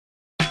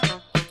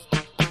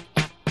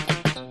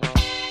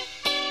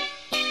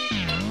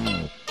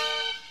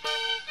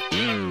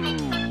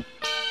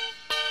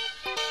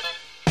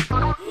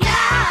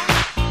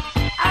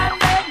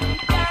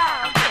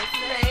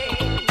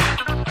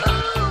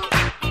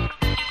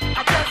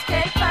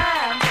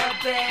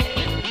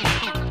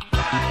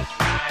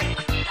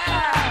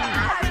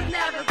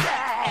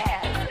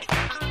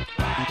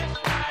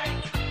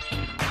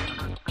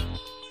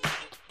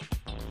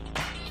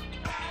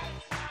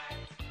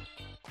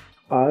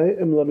I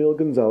am Lemuel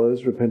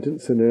Gonzalez, repentant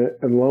sinner,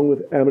 and along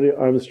with Amity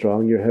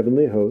Armstrong, your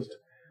heavenly host,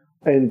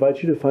 I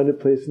invite you to find a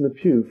place in the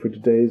pew for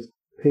today's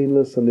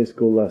painless Sunday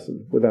school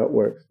lesson, Without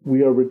Works.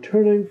 We are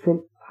returning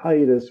from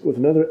hiatus with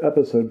another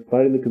episode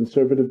fighting the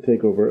conservative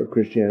takeover of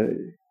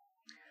Christianity.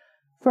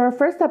 For our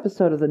first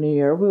episode of the new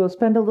year, we will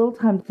spend a little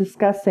time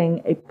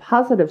discussing a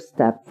positive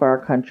step for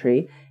our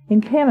country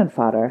in cannon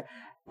fodder,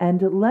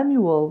 and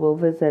Lemuel will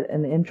visit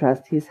an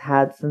interest he's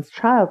had since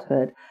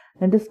childhood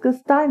and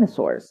discuss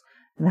dinosaurs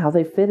and how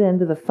they fit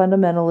into the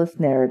fundamentalist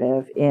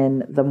narrative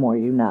in The More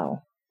You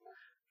Know.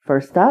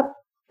 First up,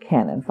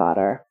 cannon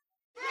fodder.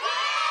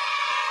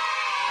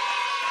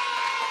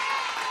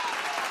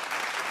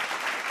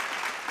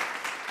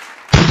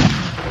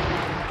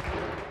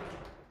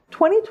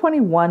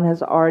 "2021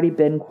 has already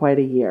been quite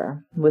a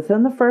year.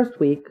 Within the first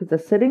week, the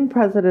sitting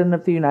President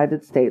of the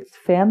United States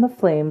fanned the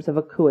flames of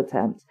a coup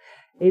attempt,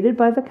 aided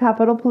by the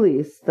Capitol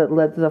Police, that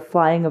led to the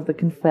flying of the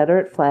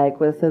Confederate flag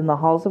within the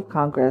halls of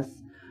Congress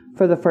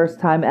for the first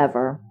time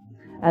ever,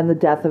 and the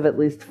death of at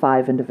least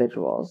 5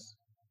 individuals.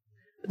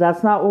 But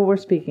that's not what we're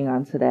speaking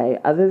on today,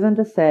 other than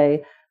to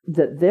say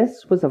that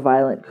this was a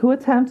violent coup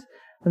attempt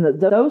and that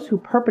those who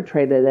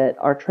perpetrated it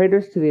are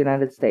traitors to the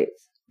United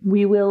States.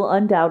 We will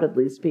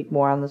undoubtedly speak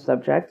more on the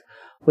subject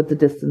with the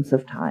distance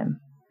of time.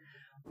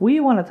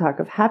 We want to talk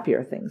of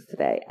happier things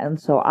today,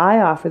 and so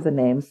I offer the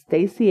name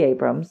Stacey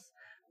Abrams,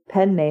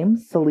 pen name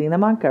Selena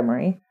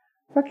Montgomery,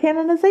 for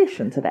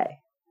canonization today.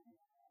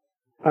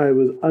 I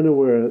was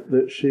unaware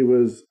that she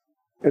was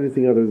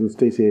anything other than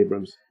Stacey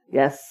Abrams.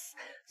 Yes.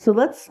 So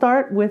let's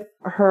start with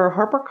her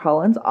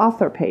HarperCollins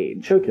author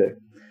page. Okay.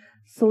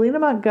 Selena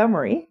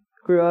Montgomery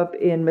grew up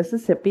in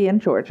Mississippi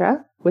and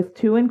Georgia with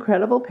 2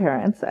 incredible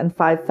parents and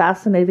 5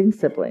 fascinating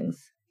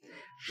siblings.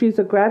 She's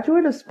a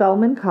graduate of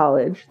Spelman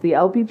College, the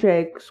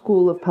LBJ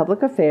School of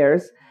Public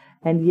Affairs,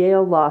 and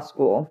Yale Law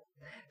School.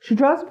 She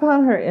draws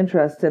upon her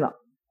interest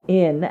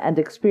in and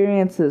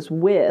experiences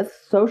with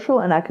social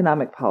and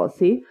economic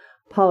policy,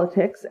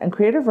 politics, and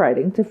creative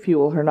writing to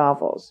fuel her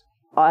novels.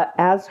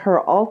 As her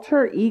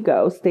alter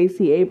ego,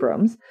 Stacey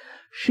Abrams,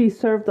 she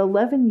served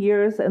 11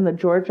 years in the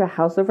Georgia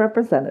House of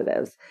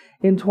Representatives.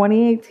 In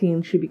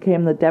 2018, she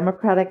became the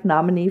Democratic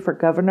nominee for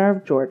governor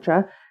of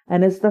Georgia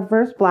and is the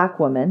first Black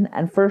woman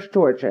and first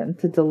Georgian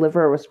to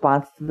deliver a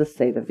response to the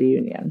State of the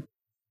Union.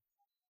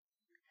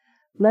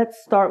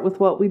 Let's start with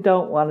what we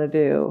don't want to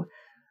do.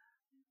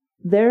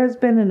 There has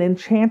been an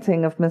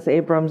enchanting of Miss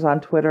Abrams on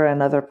Twitter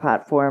and other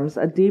platforms,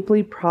 a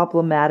deeply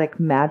problematic,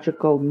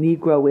 magical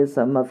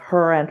Negroism of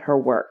her and her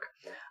work.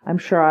 I'm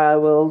sure I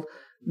will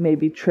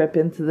maybe trip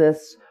into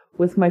this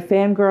with my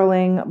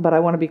fangirling, but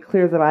I want to be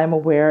clear that I'm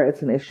aware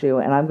it's an issue,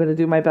 and I'm going to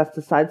do my best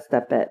to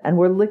sidestep it. And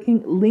we're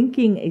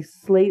linking a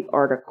Slate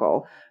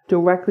article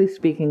directly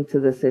speaking to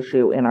this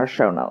issue in our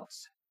show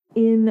notes.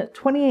 In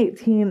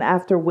 2018,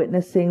 after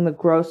witnessing the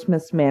gross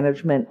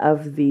mismanagement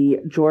of the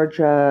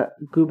Georgia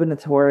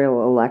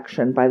gubernatorial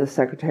election by the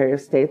Secretary of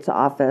State's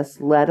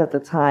office, led at the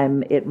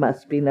time, it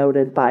must be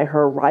noted, by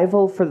her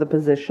rival for the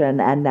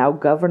position and now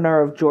governor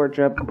of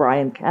Georgia,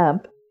 Brian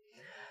Kemp,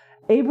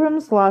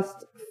 Abrams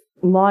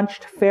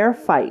launched Fair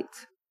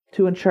Fight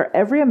to ensure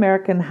every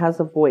American has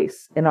a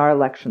voice in our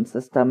election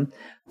system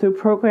through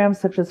programs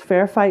such as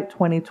Fair Fight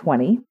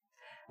 2020,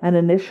 an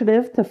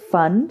initiative to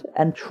fund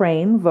and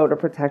train voter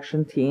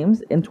protection teams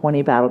in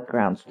 20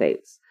 battleground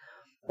states.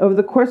 Over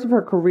the course of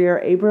her career,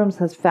 Abrams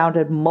has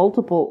founded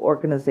multiple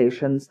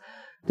organizations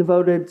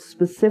devoted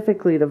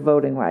specifically to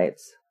voting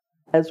rights,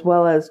 as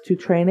well as to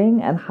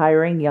training and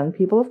hiring young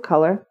people of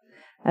color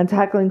and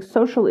tackling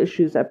social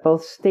issues at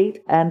both state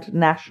and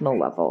national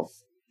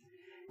levels.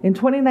 In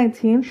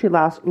 2019, she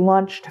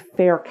launched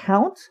Fair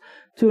Count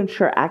to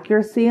ensure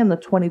accuracy in the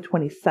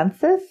 2020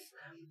 census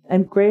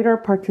and greater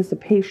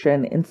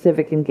participation in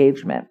civic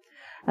engagement,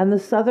 and the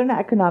Southern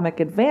Economic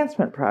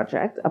Advancement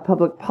Project, a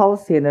public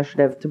policy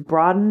initiative to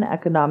broaden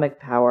economic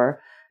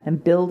power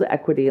and build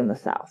equity in the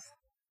South.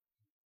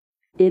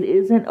 It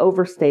isn't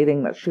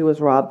overstating that she was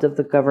robbed of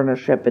the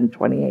governorship in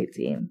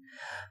 2018,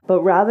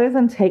 but rather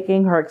than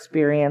taking her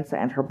experience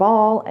and her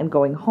ball and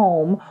going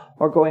home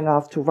or going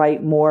off to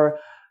write more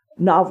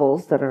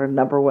novels that are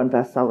 #1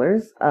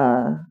 bestsellers,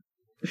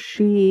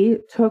 she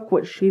took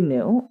what she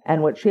knew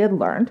and what she had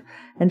learned,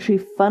 and she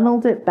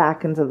funneled it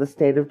back into the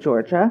state of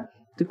Georgia,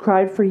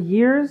 decried for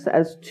years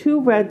as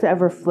too red to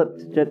ever flip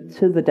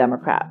to the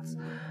Democrats.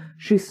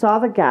 She saw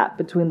the gap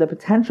between the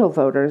potential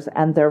voters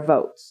and their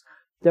votes.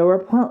 There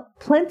were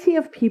plenty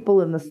of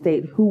people in the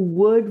state who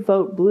would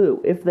vote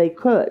blue if they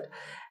could,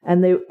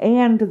 and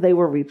they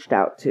were reached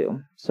out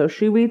to. So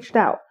she reached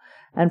out.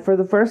 And for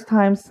the first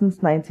time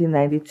since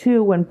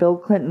 1992, when Bill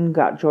Clinton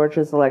got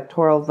Georgia's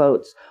electoral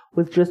votes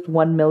with just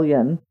 1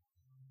 million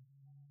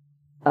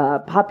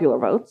popular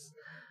votes,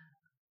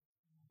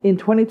 in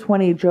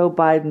 2020, Joe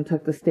Biden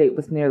took the state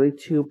with nearly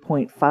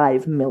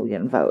 2.5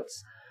 million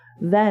votes.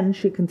 Then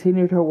she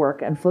continued her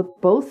work and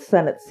flipped both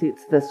Senate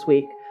seats this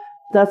week,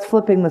 thus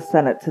flipping the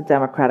Senate to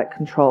Democratic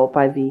control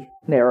by the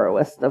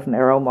narrowest of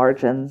narrow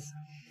margins.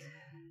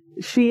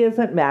 she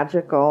isn't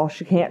magical.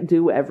 She can't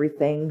do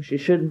everything. She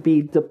shouldn't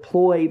be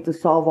deployed to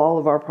solve all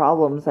of our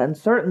problems. And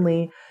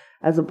certainly,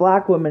 as a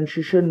black woman,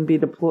 she shouldn't be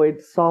deployed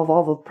to solve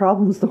all the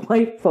problems the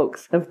white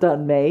folks have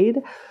done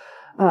made.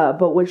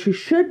 But what she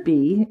should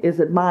be is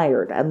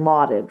admired and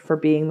lauded for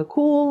being the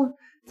cool,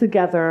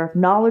 together,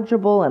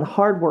 knowledgeable, and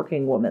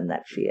hardworking woman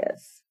that she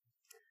is.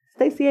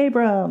 Stacey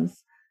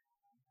Abrams.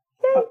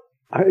 Yay!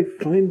 I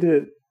find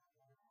it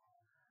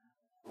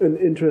an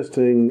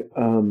interesting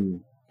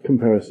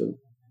comparison.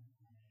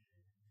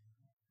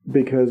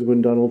 Because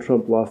when Donald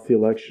Trump lost the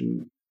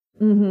election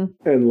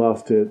and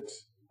lost it,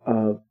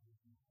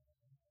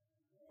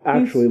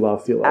 actually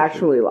lost the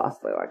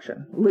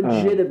election.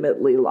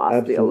 Legitimately lost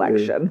absolutely. the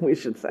election, we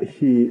should say.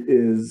 He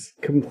is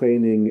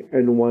complaining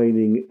and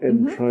whining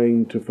and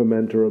trying to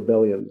foment a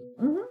rebellion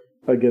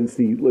against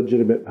the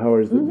legitimate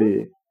powers that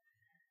be.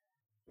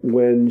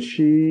 When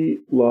she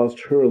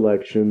lost her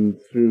election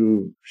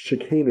through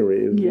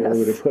chicanery, is the only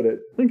way to put it.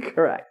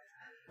 Correct.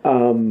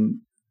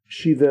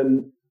 She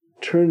then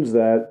turns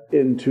that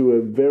into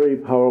a very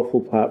powerful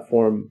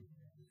platform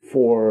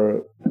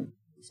for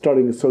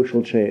starting a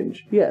social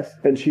change. Yes.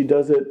 And she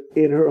does it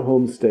in her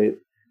home state.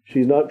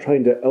 She's not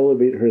trying to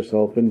elevate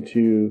herself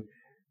into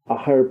a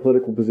higher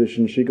political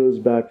position. She goes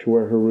back to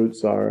where her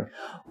roots are,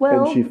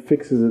 and she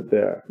fixes it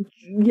there.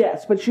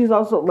 Yes, but she's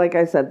also, like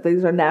I said,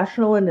 these are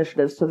national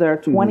initiatives, so there are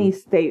 20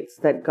 states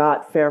that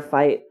got Fair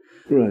Fight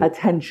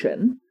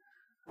attention.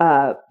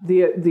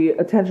 The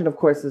attention, of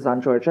course, is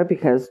on Georgia,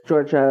 because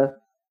Georgia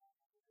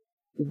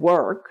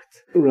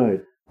worked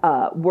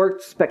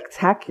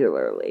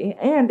spectacularly,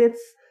 and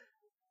it's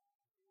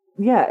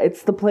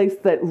the place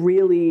that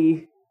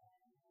really.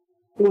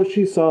 Well,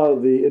 she saw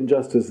the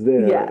injustice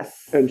there,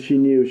 and she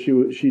knew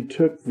she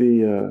took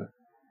the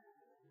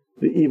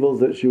evils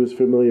that she was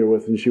familiar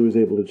with, and she was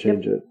able to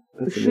change it.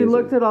 That's she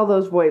looked at all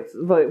those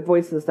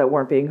voices that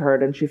weren't being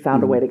heard, and she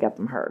found a way to get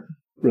them heard.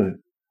 Right,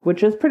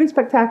 which is pretty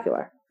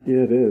spectacular.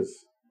 Yeah, it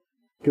is,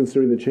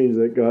 considering the change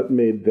that got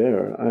made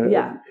there.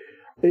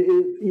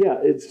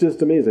 It's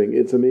just amazing.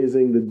 It's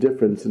amazing the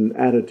difference in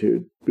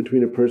attitude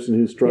between a person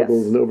who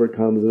struggles and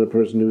overcomes and a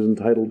person who's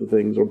entitled to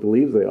things or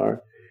believes they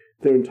are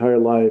their entire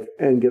life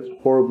and gets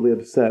horribly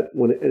upset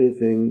when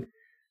anything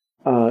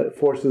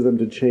forces them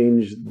to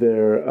change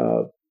their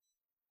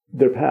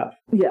path.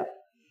 Yeah.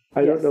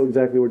 I don't know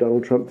exactly where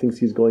Donald Trump thinks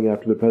he's going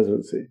after the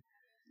presidency.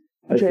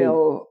 That's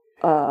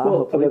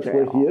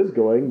where he is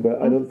going,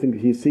 but I don't think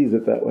he sees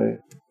it that way.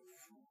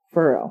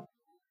 For real.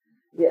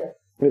 Yes.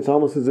 It's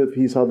almost as if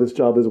he saw this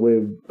job as a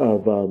way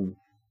of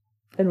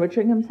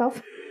enriching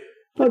himself?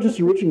 Not just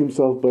enriching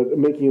himself, but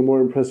making a more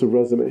impressive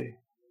resume.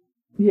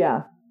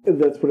 Yeah. And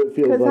that's what it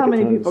feels like. Because how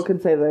many people can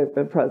say they've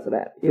been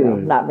president? You know,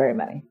 not very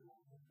many.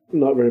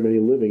 Not very many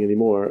living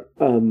anymore.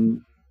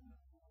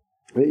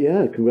 But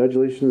yeah,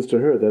 congratulations to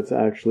her. That's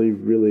actually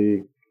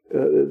really,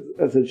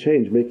 that's a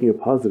change, making a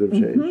positive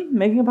change.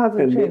 Making a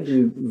positive change.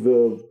 And making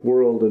the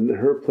world and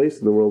her place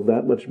in the world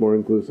that much more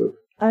inclusive.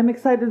 I'm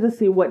excited to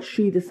see what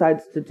she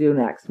decides to do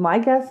next. My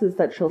guess is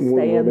that she'll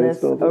stay in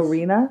this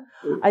arena.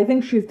 I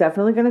think she's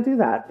definitely going to do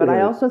that. But I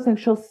also think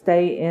she'll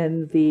stay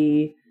in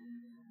the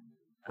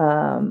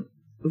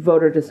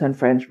voter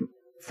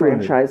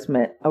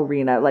disenfranchisement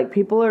arena. Like,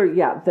 people are,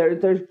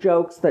 there's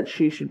jokes that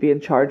she should be in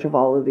charge of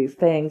all of these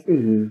things.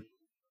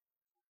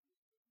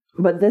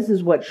 But this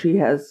is what she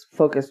has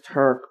focused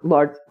her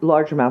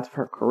large amounts of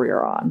her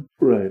career on.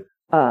 Right.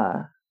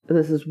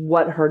 This is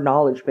what her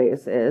knowledge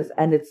base is.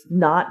 And it's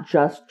not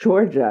just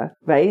Georgia,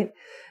 right?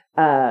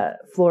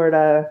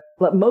 Florida,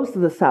 most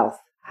of the South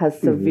has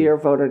severe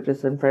voter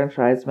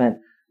disenfranchisement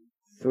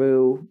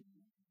through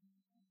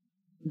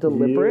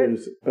deliberate...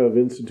 years of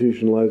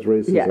institutionalized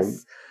racism.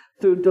 Yes.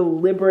 Through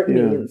deliberate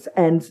means.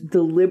 And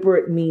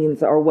deliberate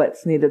means are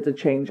what's needed to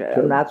change it.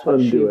 And that's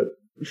what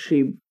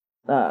she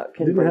can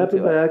didn't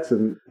happen by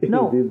accident.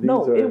 No,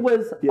 it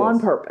was on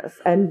purpose.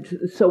 And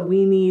so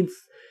we need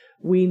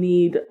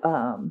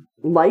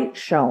light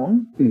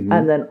shown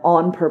and then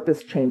on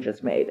purpose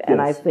changes made.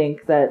 And I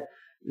think that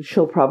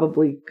she'll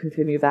probably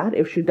continue that.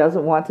 If she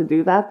doesn't want to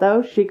do that,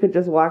 though, she could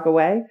just walk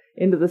away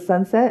into the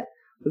sunset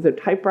with her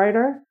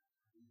typewriter.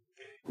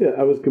 Yeah,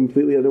 I was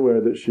completely unaware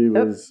that she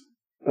was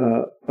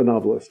a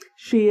novelist.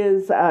 She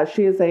is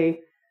a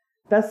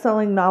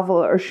best-selling novel,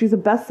 or she's a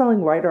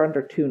best-selling writer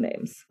under two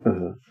names,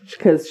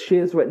 because she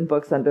has written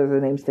books under the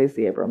name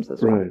Stacey Abrams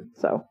as well. Right.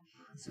 So,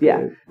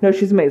 no,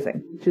 she's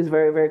amazing. She's a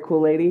very, very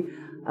cool lady.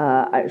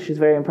 She's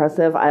very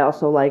impressive. I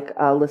also like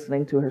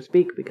listening to her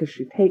speak because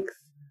she takes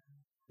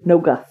no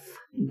guff.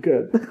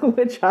 Good.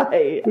 Which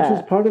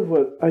is part of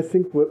what I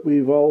think what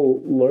we've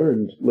all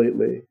learned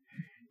lately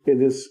in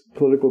this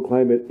political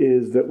climate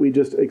is that we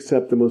just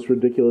accept the most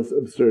ridiculous,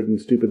 absurd, and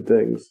stupid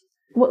things.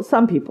 Well,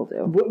 some people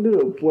do.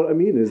 What I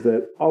mean is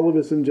that all of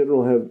us in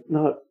general have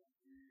not...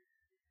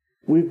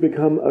 We've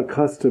become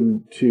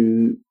accustomed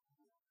to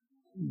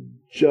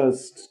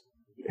just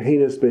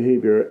heinous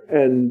behavior,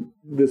 and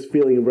this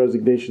feeling of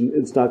resignation,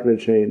 it's not going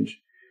to change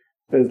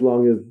as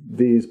long as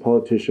these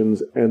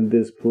politicians and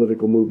this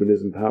political movement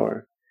is in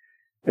power.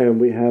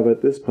 And we have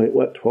at this point,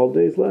 12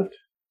 days left?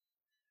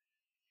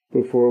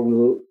 Before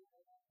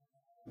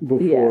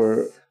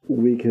Yes.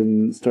 we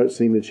can start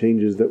seeing the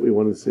changes that we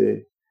want to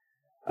see.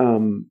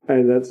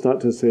 And that's not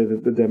to say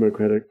that the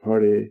Democratic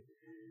Party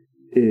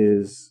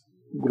is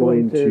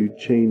going to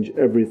change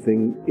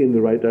everything in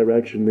the right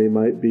direction. They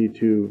might be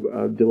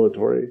too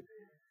dilatory.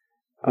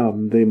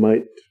 They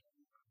might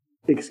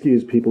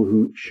excuse people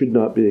who should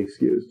not be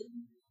excused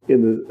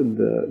in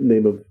the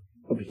name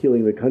of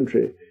healing the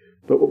country.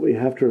 But what we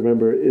have to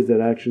remember is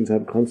that actions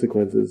have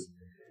consequences.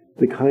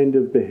 The kind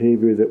of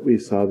behavior that we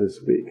saw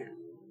this week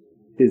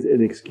is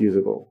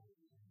inexcusable.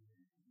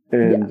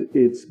 And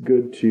it's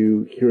good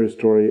to hear a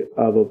story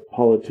of a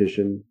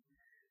politician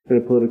and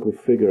a political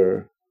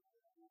figure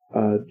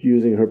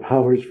using her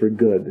powers for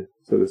good,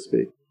 so to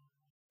speak.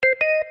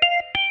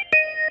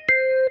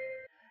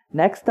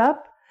 Next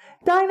up,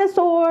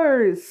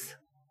 dinosaurs!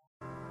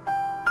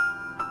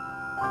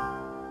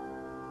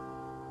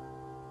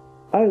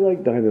 I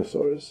like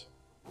dinosaurs.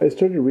 I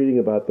started reading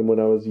about them when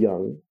I was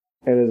young,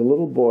 and as a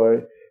little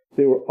boy,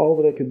 they were all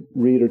that I could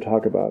read or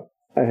talk about.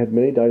 I had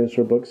many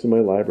dinosaur books in my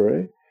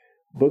library,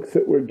 books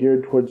that were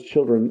geared towards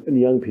children and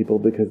young people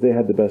because they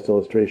had the best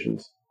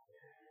illustrations.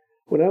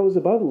 When I was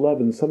about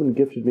 11, someone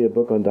gifted me a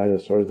book on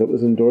dinosaurs that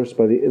was endorsed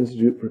by the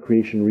Institute for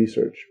Creation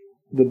Research.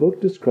 The book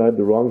described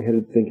the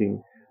wrong-headed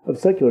thinking of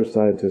secular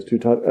scientists who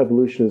taught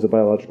evolution as a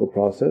biological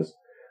process,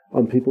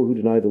 on people who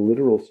denied the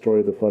literal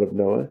story of the flood of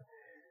Noah,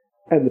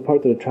 and the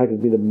part that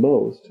attracted me the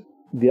most,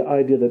 the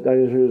idea that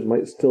dinosaurs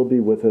might still be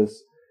with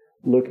us,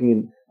 lurking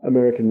in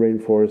American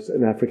rainforests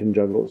and African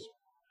jungles.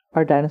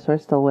 Are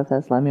dinosaurs still with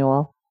us,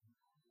 Lemuel?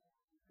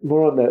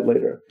 More on that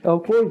later.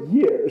 Okay.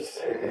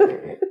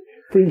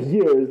 For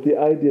years, the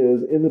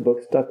ideas in the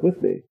book stuck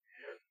with me.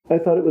 I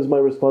thought it was my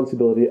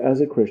responsibility as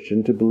a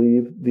Christian to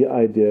believe the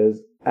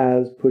ideas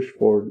as pushed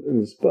forward in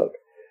this book.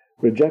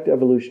 Reject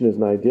evolution as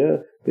an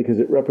idea because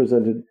it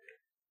represented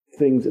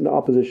things in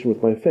opposition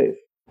with my faith.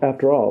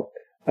 After all,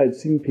 I'd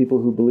seen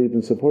people who believed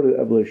and supported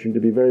evolution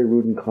to be very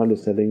rude and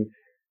condescending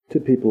to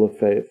people of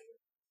faith.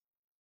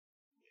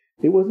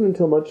 It wasn't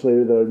until much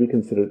later that I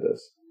reconsidered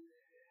this.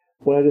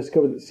 When I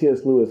discovered that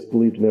C.S. Lewis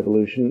believed in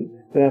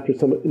evolution, and after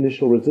some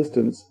initial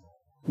resistance,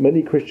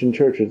 many Christian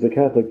churches, the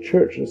Catholic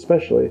Church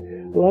especially,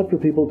 allowed for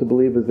people to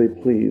believe as they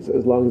please,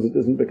 as long as it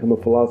doesn't become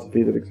a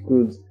philosophy that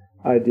excludes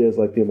ideas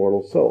like the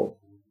immortal soul.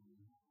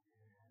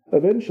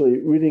 Eventually,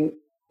 reading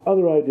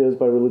other ideas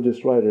by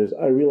religious writers,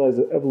 I realized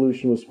that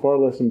evolution was far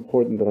less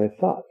important than I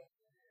thought.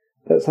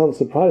 That sounds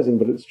surprising,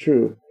 but it's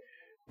true.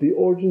 The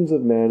origins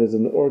of man as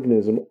an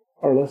organism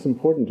are less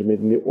important to me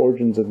than the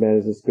origins of man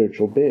as a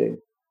spiritual being.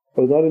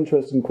 I was not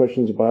interested in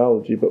questions of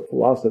biology, but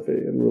philosophy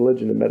and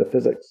religion and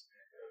metaphysics.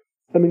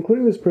 I'm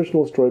including this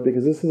personal story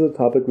because this is a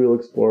topic we'll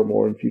explore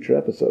more in future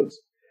episodes.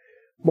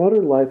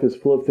 Modern life is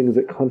full of things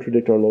that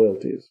contradict our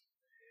loyalties.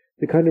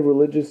 The kind of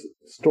religious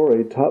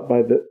story taught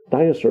by the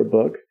dinosaur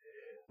book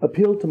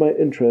appealed to my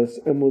interests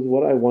and was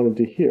what I wanted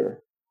to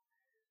hear.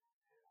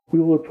 We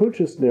will approach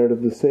this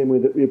narrative the same way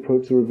that we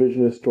approach the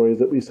revisionist stories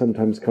that we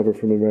sometimes cover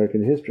from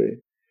American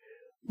history.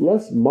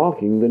 Less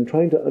mocking than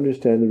trying to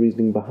understand the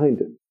reasoning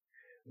behind it.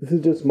 This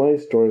is just my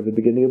story of the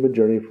beginning of a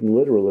journey from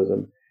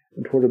literalism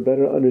and toward a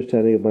better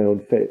understanding of my own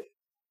faith.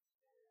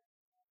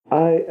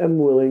 I am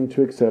willing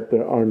to accept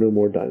there are no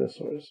more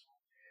dinosaurs,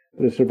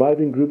 that a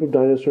surviving group of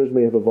dinosaurs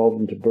may have evolved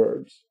into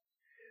birds.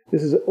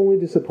 This is only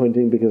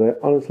disappointing because I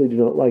honestly do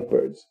not like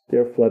birds. They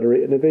are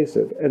fluttery and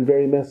evasive, and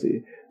very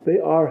messy. They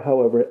are,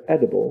 however,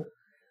 edible,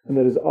 and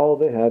that is all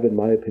they have, in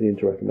my opinion,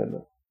 to recommend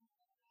them.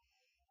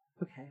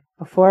 Okay.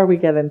 Before we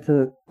get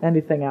into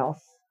anything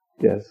else.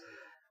 Yes.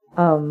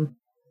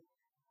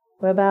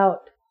 What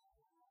about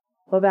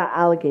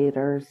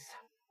alligators?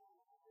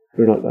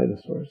 They're not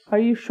dinosaurs. Are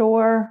you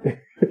sure?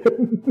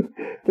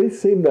 They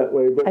seem that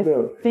way, but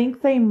no. I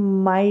think they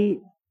might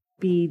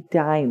be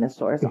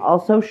dinosaurs.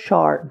 Also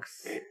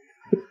sharks.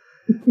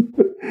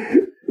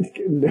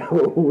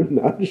 No,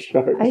 not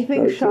sharks. I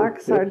think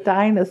sharks are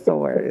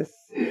dinosaurs.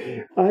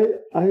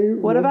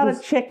 What about a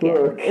chicken?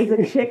 Book. Is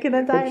a chicken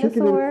a dinosaur? A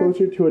chicken is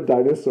closer to a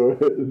dinosaur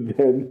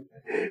than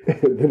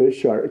a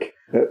shark.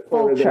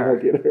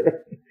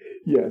 Vulture.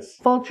 Yes.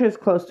 Vulture is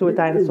close to a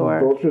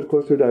dinosaur. Vulture is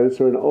close to a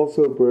dinosaur and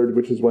also a bird,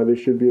 which is why they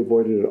should be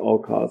avoided at all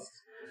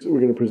costs. So we're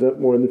going to present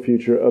more in the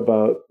future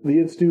about the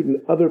Institute and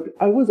other...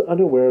 I was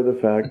unaware of the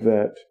fact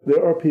that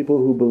there are people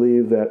who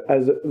believe that...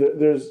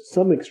 There's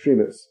some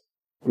extremist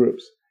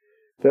groups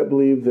that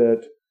believe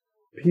that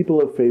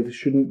people of faith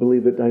shouldn't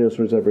believe that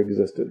dinosaurs ever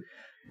existed.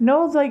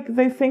 No, like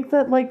they think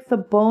that like the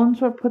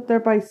bones were put there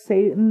by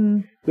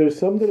Satan. There's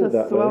some that are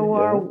that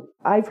way.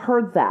 I've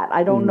heard that.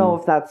 I don't know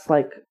if that's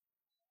like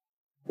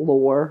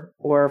lore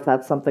or if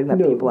that's something that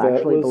people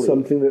actually believe. That was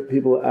something that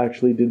people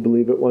actually did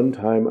believe at one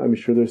time. I'm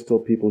sure there's still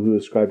people who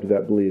ascribe to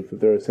that belief, that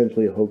they're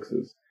essentially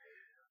hoaxes.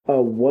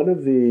 One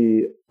of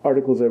the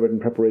articles I read in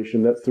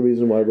preparation, that's the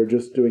reason why we're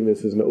just doing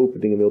this as an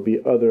opening, and there'll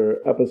be other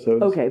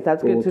episodes. Okay,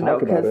 that's good to know,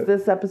 because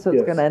this episode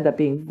is going to end up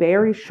being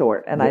very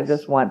short, and I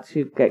just want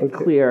to get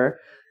clear.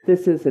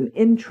 This is an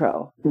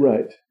intro.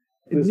 Right.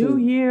 New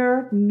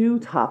year, new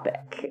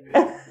topic.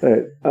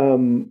 Right.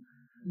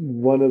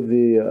 One of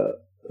the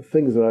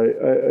things that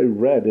I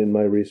read in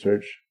my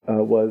research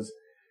was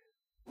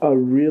a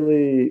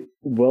really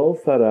well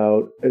thought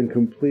out and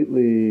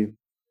completely,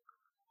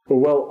 or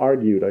well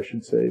argued, I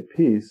should say,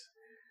 piece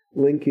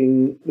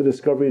linking the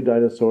discovery of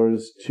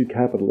dinosaurs to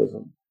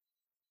capitalism.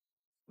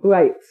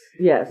 Right,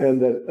 yes.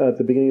 And that at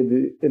the beginning of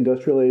the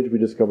industrial age, we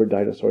discovered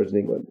dinosaurs in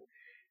England.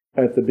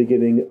 At the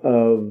beginning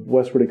of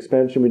westward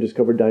expansion, we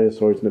discovered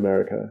dinosaurs in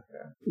America.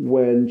 Yeah.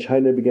 When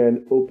China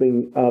began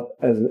opening up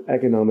as an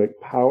economic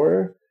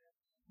power,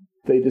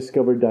 they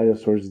discovered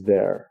dinosaurs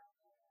there.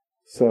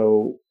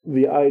 So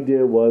the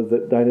idea was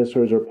that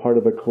dinosaurs are part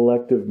of a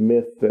collective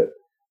myth that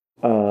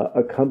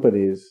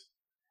accompanies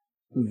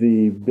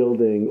the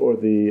building or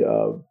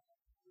the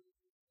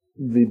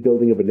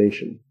building of a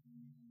nation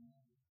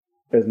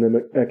as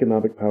an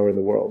economic power in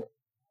the world.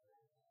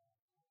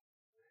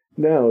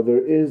 Now,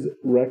 there is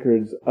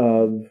records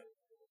of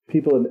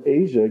people in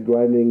Asia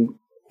grinding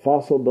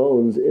fossil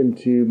bones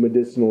into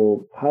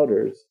medicinal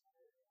powders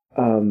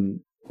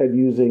and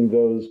using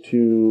those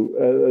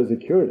as a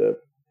curative.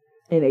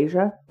 In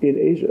Asia? In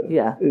Asia.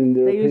 Yeah.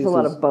 They use a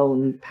lot of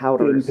bone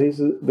powders.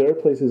 There are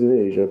places in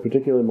Asia,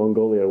 particularly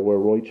Mongolia, where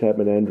Roy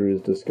Chapman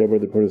Andrews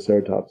discovered the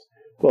Protoceratops.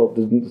 Well,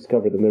 didn't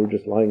discover them, they were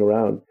just lying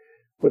around.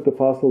 But the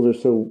fossils are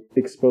so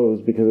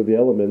exposed because of the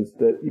elements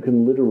that you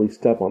can literally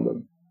step on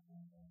them.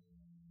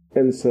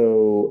 And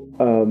so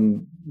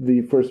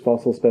the first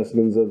fossil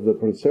specimens of the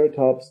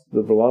Protoceratops,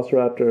 the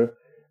Velociraptor,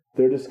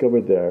 they're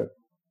discovered there.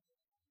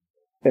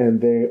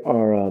 And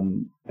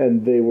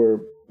they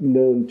were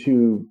known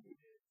to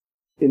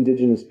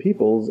indigenous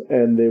peoples,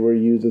 and they were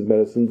used as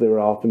medicines. They were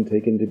often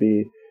taken to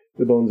be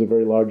the bones of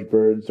very large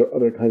birds or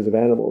other kinds of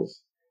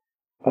animals.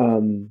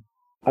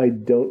 I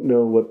don't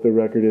know what the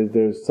record is.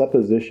 There's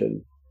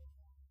supposition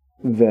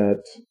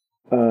that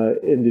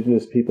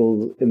indigenous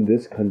peoples in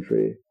this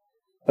country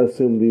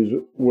assumed these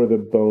were the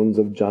bones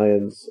of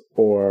giants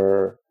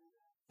or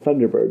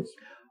thunderbirds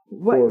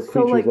or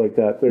creatures like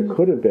that. There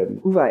could have been.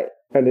 Right.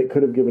 And it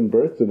could have given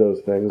birth to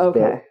those things. Okay.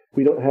 But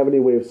we don't have any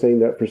way of saying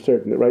that for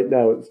certain. Right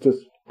now, it's just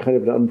kind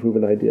of an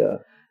unproven idea.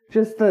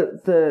 Just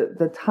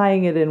the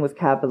tying it in with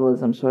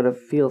capitalism sort of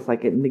feels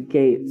like it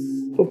negates.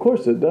 Of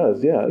course it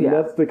does, yeah. And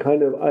that's the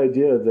kind of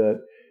idea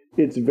that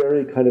it's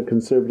very kind of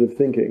conservative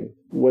thinking.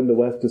 When the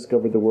West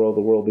discovered the world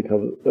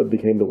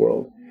became the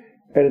world.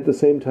 And at the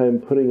same time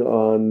putting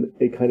on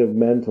a kind of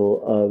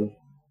mantle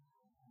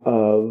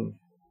of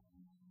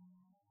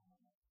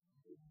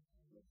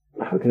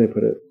how can I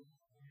put it?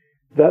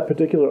 That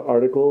particular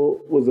article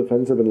was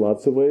offensive in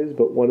lots of ways,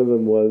 but one of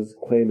them was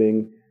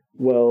claiming,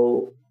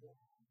 well,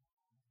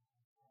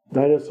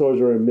 dinosaurs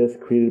are a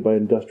myth created by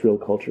industrial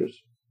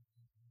cultures.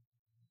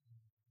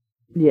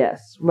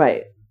 Yes,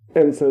 right.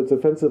 And so it's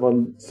offensive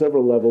on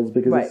several levels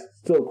because it's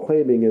still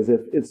claiming as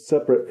if it's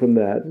separate from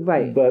that,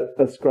 but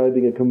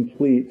ascribing a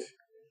complete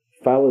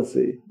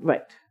fallacy.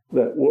 Right.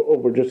 That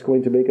we're just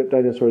going to make up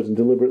dinosaurs and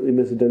deliberately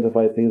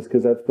misidentify things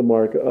because that's the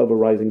mark of a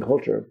rising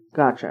culture.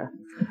 Gotcha.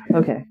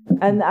 Okay.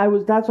 And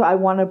that's what I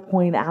want to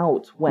point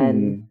out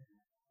when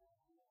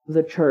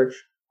the church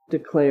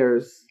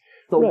declares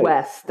the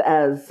West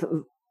as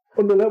oh,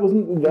 no, that was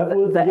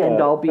the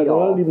end-all,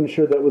 be-all. I'm not even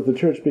sure that was the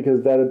church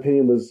because that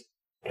opinion was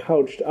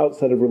couched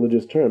outside of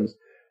religious terms.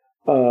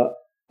 An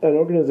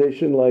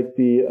organization like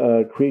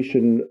the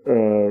Creation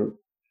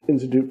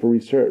Institute for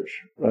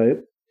Research, right?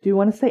 Do you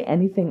want to say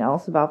anything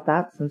else about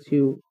that since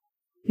you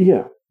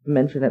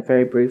mentioned it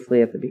very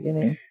briefly at the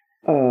beginning?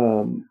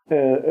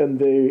 And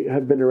they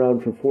have been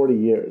around for 40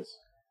 years.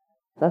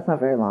 That's not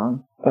very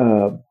long.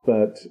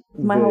 But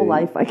my whole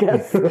life, I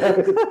guess.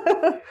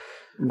 I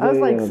was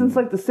like, since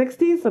like the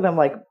 60s, and I'm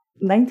like,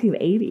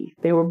 1980.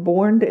 They were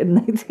born in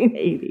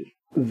 1980.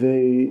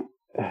 They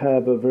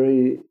have a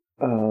very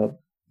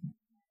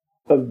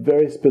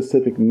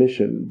specific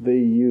mission. They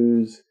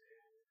use,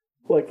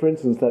 like for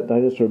instance, that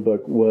dinosaur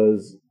book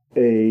was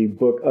a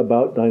book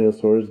about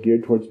dinosaurs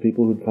geared towards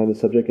people who'd find the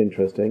subject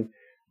interesting,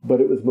 but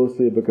it was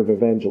mostly a book of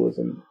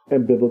evangelism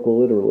and biblical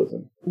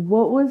literalism.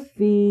 What was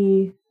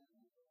the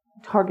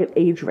target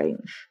age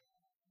range?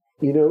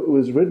 You know, it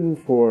was written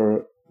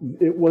for,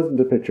 it wasn't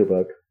a picture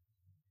book.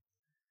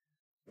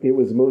 It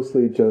was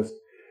mostly just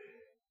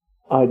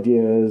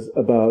ideas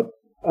about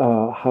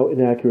how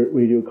inaccurate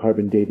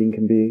radiocarbon dating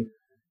can be.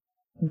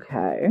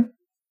 Okay.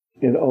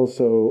 And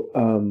also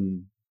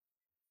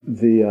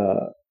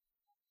the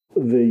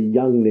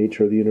young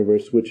nature of the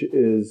universe, which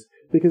is,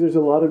 because there's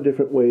a lot of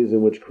different ways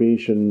in which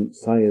creation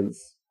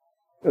science,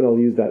 and I'll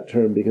use that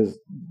term because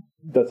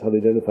that's how they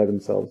identify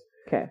themselves,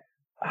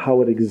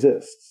 how it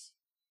exists,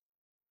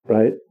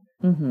 right?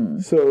 Mm-hmm.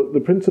 So the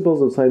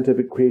principles of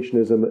scientific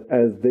creationism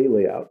as they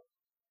lay out.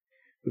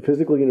 The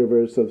physical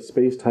universe of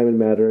space, time, and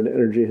matter and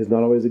energy has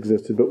not always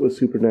existed, but was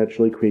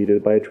supernaturally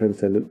created by a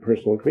transcendent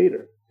personal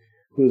creator,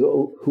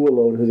 who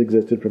alone has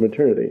existed from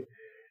eternity.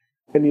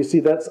 And you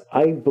see,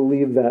 I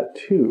believe that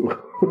too,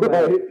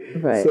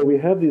 right? So we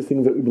have these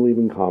things that we believe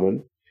in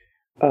common.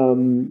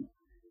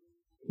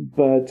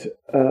 But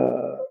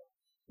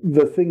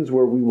the things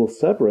where we will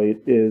separate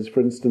is,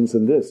 for instance,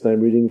 in this, and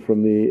I'm reading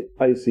from the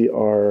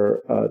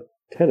ICR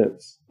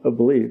tenets of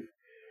belief,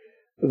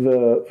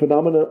 the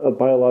phenomena of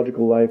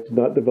biological life did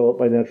not develop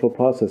by natural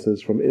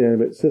processes from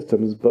inanimate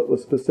systems, but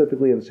was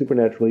specifically and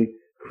supernaturally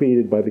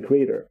created by the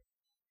Creator.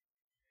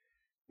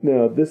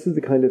 Now, this is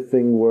the kind of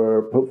thing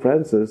where Pope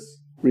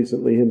Francis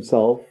recently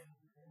himself,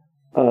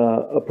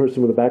 a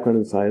person with a background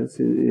in science,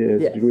 he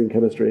has a degree in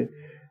chemistry,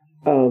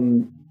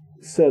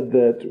 said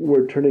that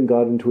we're turning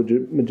God into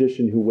a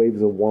magician who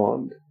waves a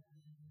wand.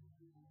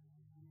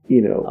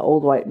 You know, an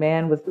old white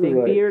man with big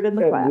beard in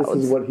the clouds.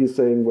 This is what he's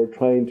saying.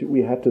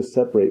 We have to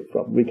separate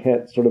from. We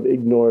can't sort of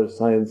ignore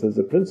science as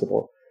a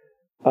principle.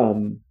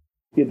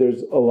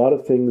 There's a lot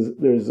of things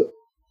that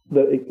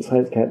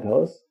science can't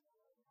tell us,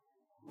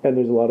 and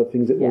there's a lot of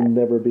things it will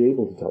never be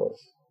able to tell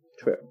us.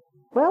 True.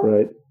 Well,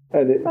 right,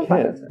 and it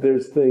can't.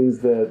 There's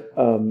things that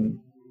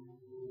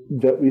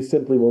that we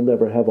simply will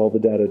never have all the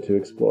data to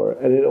explore,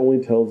 and it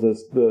only tells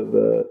us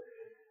the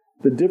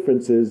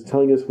difference is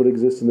telling us what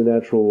exists in the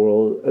natural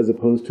world as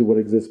opposed to what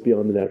exists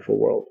beyond the natural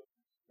world.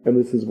 And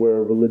this is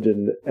where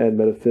religion and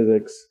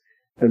metaphysics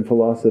and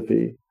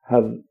philosophy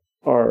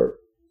are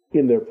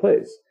in their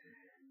place.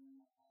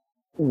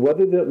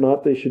 Whether or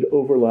not they should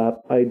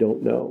overlap, I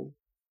don't know.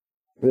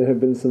 There have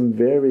been some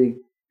very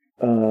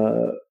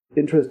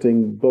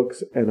interesting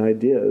books and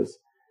ideas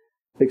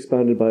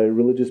expounded by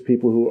religious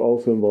people who are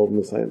also involved in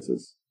the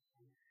sciences,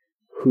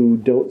 who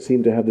don't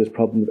seem to have this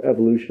problem of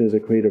evolution as a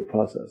creative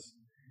process.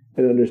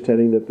 And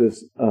understanding that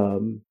this,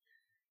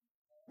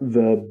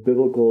 the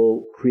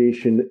biblical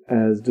creation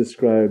as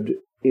described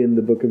in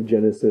the book of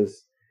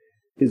Genesis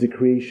is a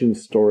creation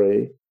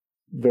story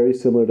very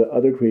similar to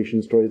other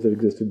creation stories that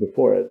existed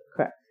before it.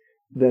 Correct.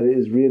 That it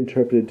is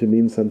reinterpreted to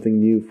mean something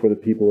new for the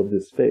people of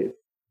this faith.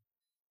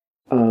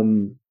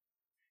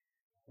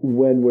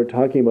 When we're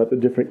talking about the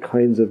different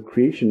kinds of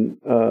creation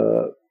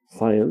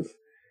science,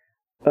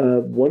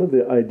 one of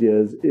the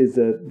ideas is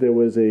that there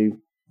was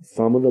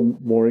some of the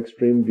more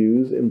extreme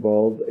views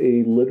involved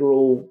a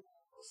literal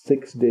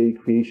 6-day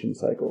creation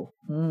cycle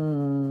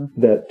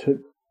that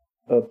took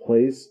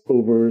place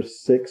over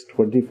 6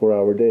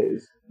 24-hour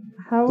days.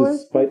 How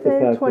was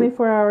it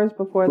 24 hours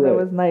before there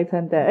was night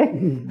and day?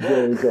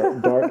 There's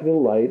dark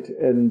and light,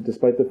 and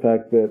despite the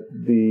fact that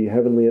the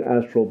heavenly and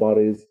astral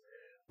bodies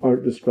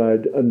aren't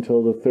described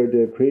until the 3rd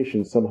day of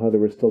creation, somehow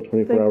there were still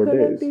 24-hour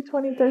days.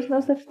 There's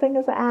no such thing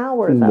as an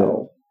hour,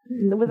 though.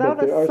 No.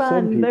 Without a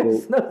sun,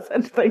 there's no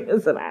such thing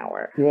as an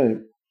hour. Right.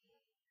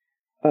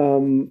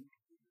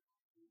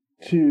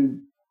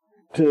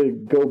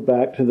 To go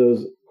back to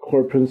those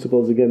core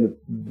principles again that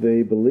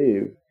they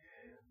believe,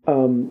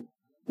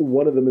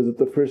 one of them is that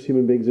the first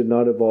human beings did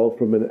not evolve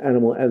from an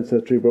animal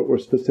ancestry, but were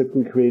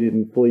specifically created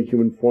in fully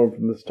human form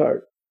from the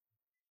start.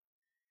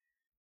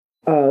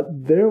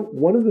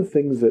 One of the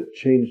things that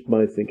changed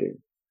my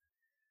thinking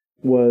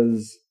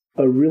was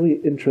a really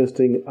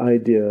interesting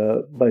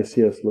idea by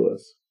C.S.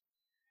 Lewis.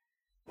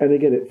 And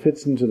again, it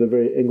fits into the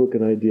very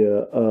Anglican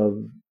idea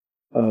of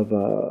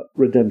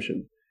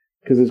redemption.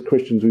 Because as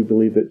Christians, we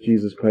believe that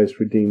Jesus Christ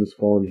redeems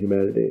fallen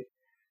humanity.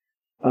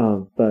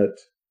 But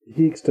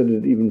he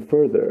extended it even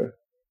further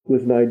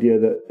with an idea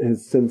that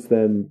has since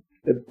then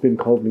been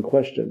called in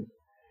question,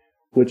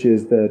 which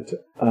is that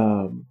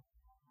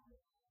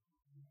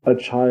a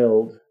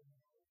child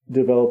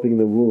developing in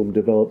the womb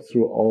develops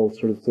through all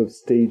sorts of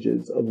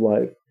stages of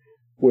life,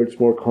 where it's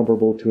more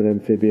comparable to an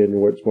amphibian,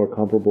 where it's more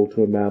comparable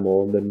to a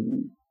mammal, and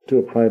then to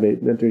a primate,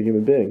 and then to a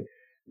human being,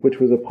 which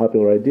was a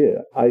popular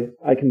idea.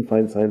 I can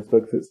find science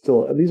books that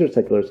still, and these are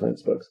secular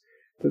science books,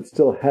 that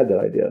still had that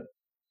idea.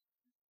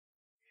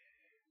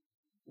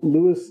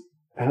 Lewis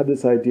had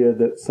this idea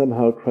that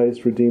somehow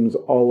Christ redeems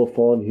all of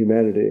fallen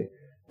humanity,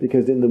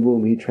 because in the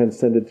womb he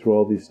transcended through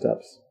all these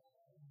steps.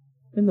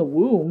 In the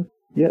womb?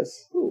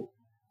 Yes. Ooh.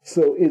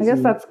 So I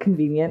guess that's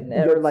convenient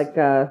or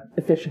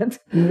efficient.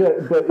 Yeah,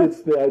 but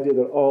it's the idea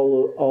that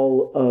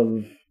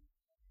all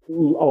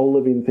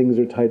living things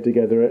are tied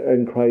together,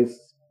 and Christ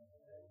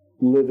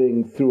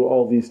living through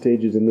all these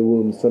stages in the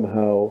womb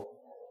somehow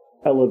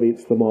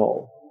elevates them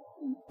all.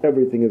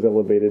 Everything is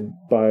elevated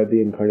by the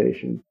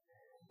incarnation.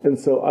 And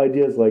so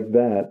ideas like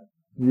that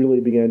really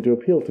began to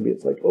appeal to me.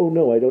 It's like, oh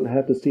no, I don't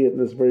have to see it in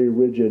this very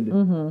rigid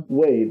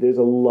way. There's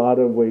a lot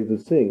of ways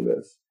of seeing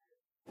this.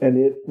 And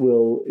it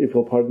will, if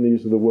you'll pardon the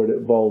use of the word,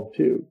 evolve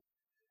too.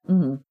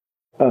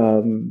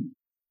 I'm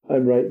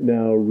right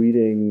now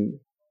reading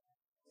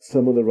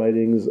some of the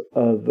writings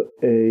of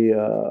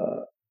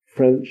a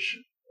French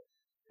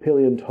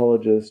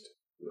paleontologist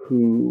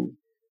who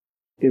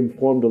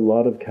informed a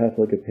lot of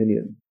Catholic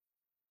opinion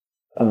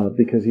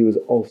because he was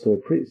also a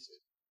priest.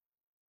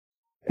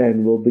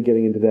 And we'll be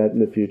getting into that in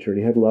the future. And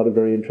he had a lot of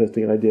very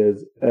interesting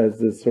ideas as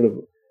this sort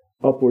of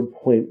upward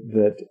point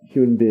that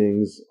human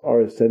beings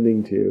are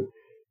ascending to.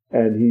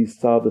 And he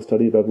saw the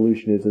study of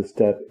evolution as a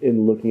step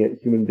in looking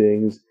at human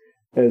beings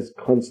as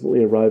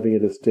constantly arriving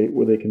at a state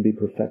where they can be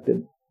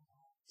perfected.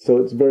 So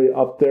it's very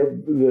up there.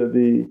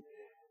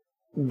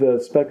 The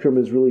spectrum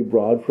is really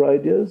broad for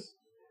ideas,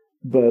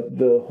 but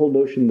the whole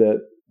notion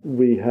that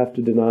we have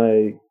to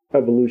deny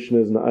evolution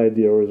as an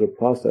idea or as a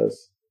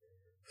process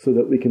so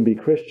that we can be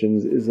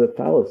Christians is a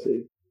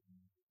fallacy.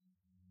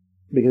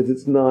 Because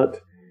it's not,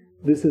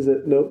 this is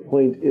at no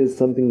point is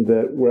something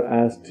that we're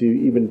asked to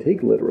even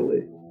take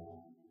literally.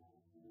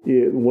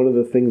 One of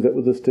the things that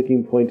was a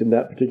sticking point in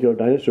that particular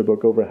dinosaur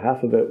book, over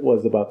half of it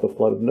was about the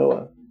flood of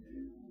Noah,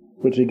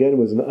 which again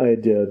was an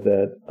idea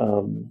that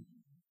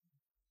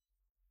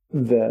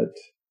that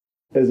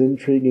as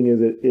intriguing as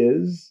it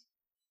is,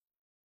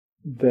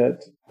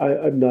 that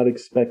I'm not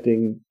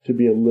expecting to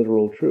be a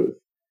literal truth.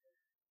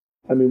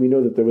 I mean, we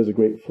know that there was a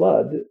great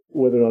flood.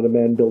 Whether or not a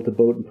man built a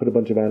boat and put a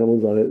bunch of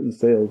animals on it and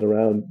sailed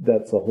around,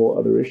 that's a whole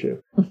other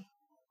issue.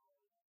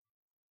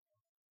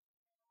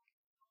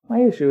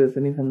 My issue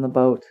isn't even the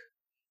boat.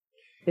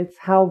 It's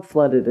how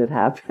flooded it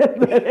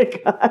happened that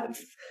it got.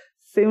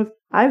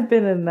 I've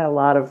been in a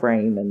lot of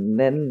rain, and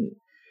then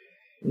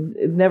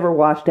it never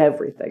washed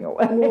everything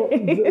away. Well,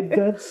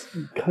 that's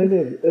kind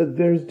of,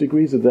 there's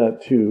degrees of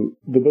that too.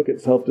 The book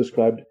itself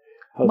described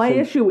how my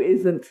issue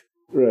isn't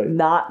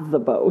not the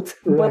boat,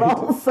 but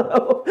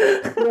also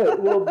right.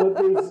 Well, but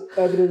there's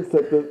evidence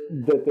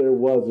that there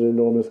was an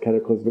enormous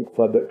cataclysmic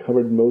flood that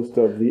covered most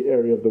of the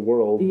area of the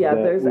world. Yeah,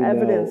 there's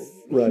evidence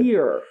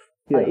here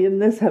in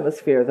this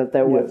hemisphere that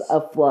there was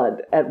a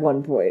flood at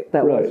one point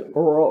that was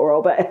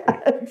real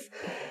bad.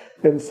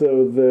 And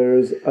so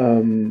there's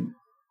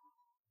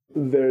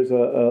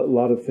a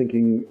lot of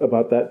thinking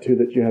about that too,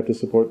 that you have to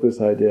support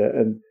this idea.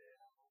 And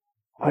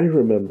I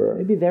remember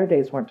maybe their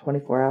days weren't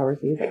 24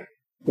 hours either.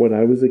 When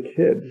I was a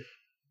kid,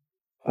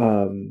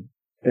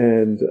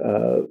 and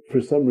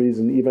for some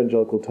reason,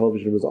 evangelical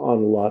television was on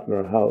a lot in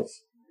our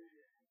house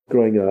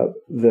growing up,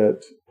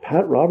 that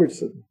Pat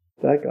Robertson,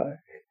 that guy,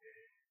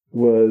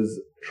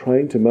 was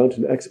trying to mount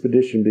an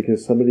expedition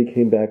because somebody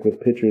came back with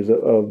pictures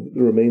of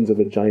the remains of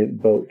a giant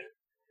boat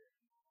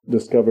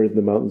discovered in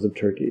the mountains of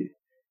Turkey.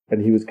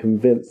 And he was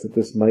convinced that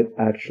this might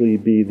actually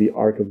be the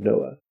Ark of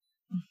Noah.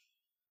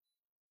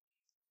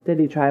 Did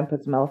he try and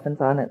put some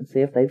elephants on it and see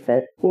if they'd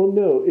fit? Well,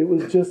 no, it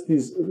was just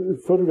these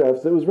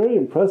photographs. It was very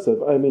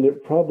impressive. I mean,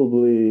 it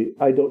probably,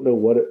 I don't know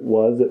what it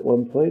was at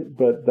one point,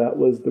 but there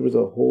was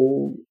a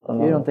whole...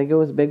 You don't think it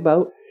was a big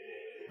boat?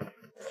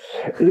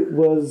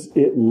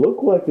 It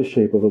looked like the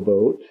shape of a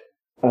boat.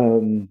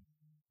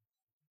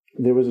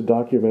 There was a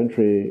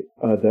documentary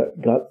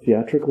that got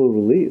theatrical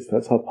release.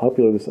 That's how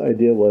popular this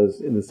idea was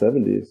in the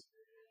 70s.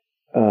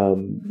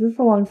 Is this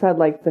alongside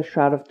like the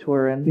Shroud of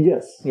Turin?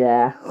 Yes.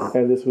 Yeah.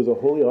 And this was a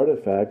holy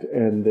artifact,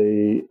 and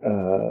they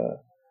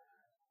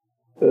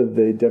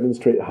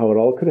demonstrate how it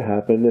all could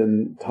happen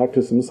and talk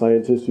to some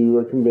scientists who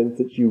are convinced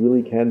that you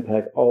really can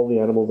pack all the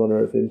animals on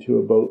Earth into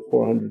a boat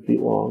 400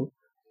 feet long.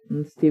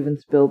 And Steven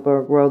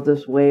Spielberg rode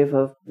this wave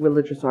of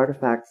religious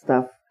artifact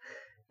stuff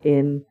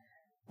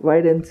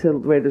right into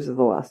Raiders of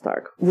the Lost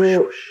Ark.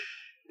 Well,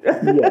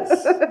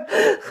 yes.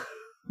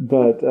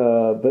 But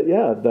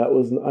yeah, that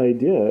was an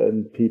idea,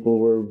 and people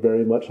were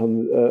very much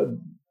on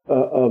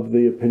of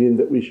the opinion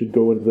that we should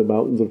go into the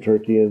mountains of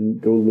Turkey and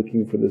go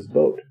looking for this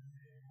boat.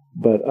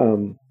 But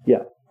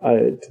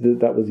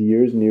that was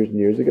years and years and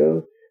years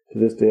ago. To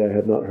this day, I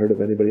have not heard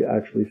of anybody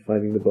actually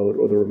finding the boat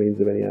or the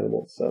remains of any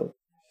animals. So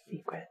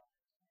secret.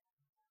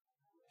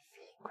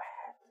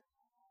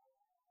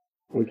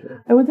 Okay.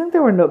 I would think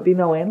there would be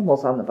no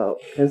animals on the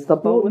boat, because the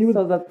boat was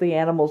so that the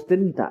animals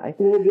didn't die.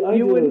 Well, the idea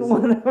you wouldn't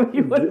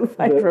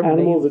find the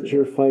animals that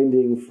you're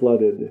finding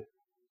flooded,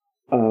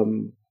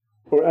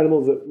 or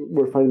animals that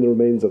we're finding the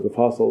remains of, the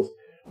fossils,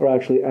 are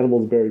actually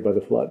animals buried by the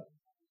flood.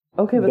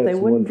 Okay, but they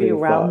wouldn't be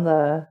around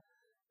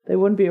they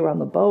wouldn't be around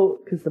the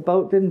boat, because the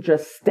boat didn't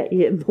just stay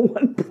in the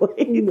one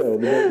place. No,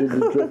 the boat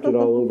didn't drift it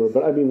all over,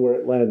 but I mean where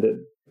it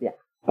landed. Yeah.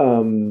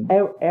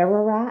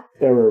 Ararat?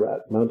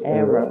 Mount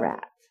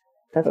Ararat.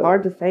 That's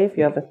hard to say if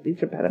you have a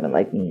speech impediment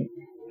like me.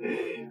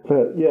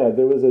 But yeah,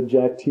 there was a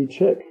Jack T.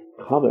 Chick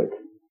comic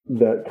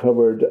that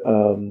covered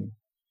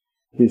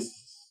his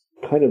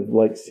kind of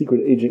like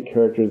secret agent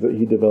characters that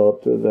he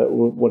developed that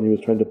when he was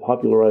trying to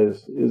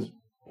popularize his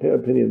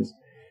opinions,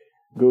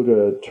 go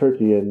to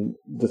Turkey and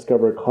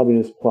discover a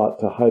communist plot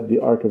to hide the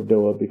Ark of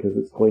Noah because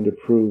it's going to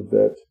prove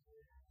that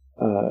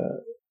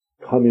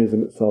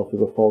communism itself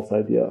is a false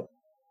idea.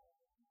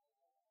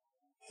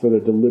 So they're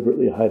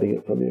deliberately hiding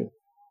it from you.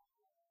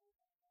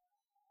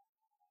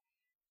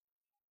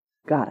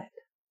 Got it.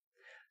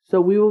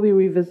 So we will be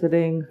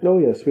revisiting... Oh,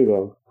 yes, we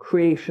will.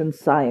 Creation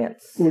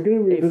science. We're going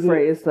to revisit... A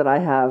phrase that I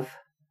have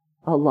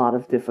a lot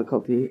of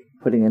difficulty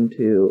putting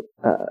into,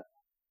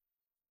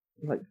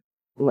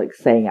 like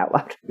saying out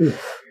loud.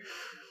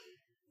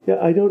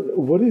 Yeah,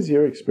 what is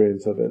your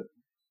experience of it?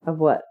 Of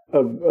what?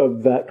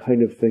 Of that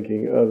kind of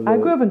thinking. I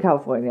grew up in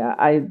California.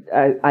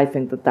 I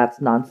think that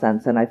that's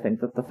nonsense, and I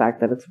think that the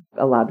fact that it's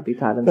allowed to be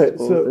taught in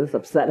schools is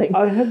upsetting.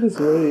 I had this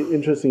very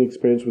interesting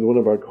experience with one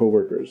of our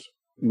coworkers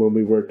when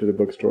we worked at a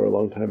bookstore a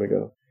long time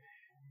ago.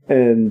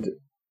 And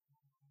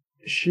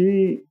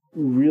she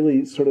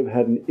really sort of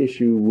had an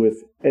issue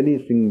with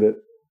anything that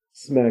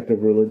smacked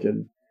of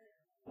religion.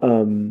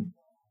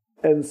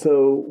 And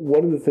so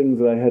one of the things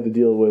that I had to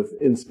deal with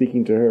in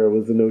speaking to her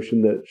was the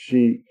notion that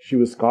she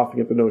was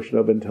scoffing at the notion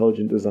of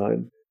intelligent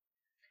design.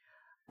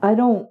 I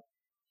don't.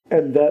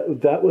 And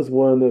that was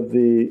one of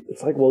the,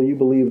 it's like, well, you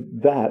believe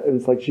that. And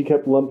it's like she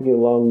kept lumping it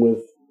along with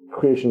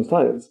creation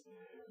science.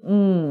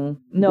 No,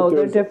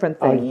 they're different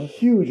things. A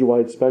huge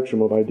wide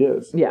spectrum of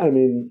ideas. Yeah. I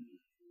mean,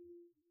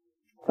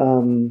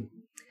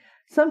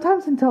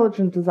 sometimes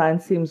intelligent design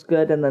seems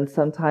good, and then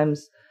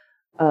sometimes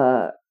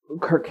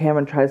Kirk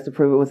Cameron tries to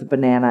prove it with a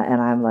banana,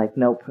 and I'm like,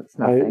 nope, it's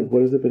nothing.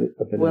 What is a banana?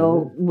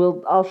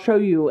 I'll show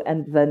you,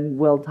 and then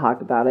we'll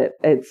talk about it.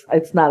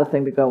 It's not a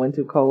thing to go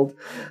into cold.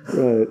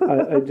 Right.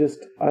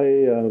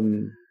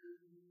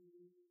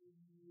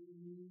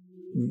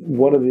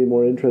 One of the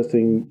more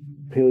interesting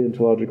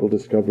paleontological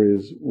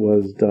discoveries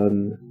was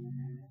done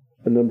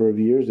a number of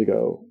years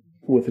ago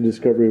with the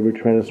discovery of a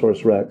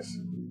Tyrannosaurus rex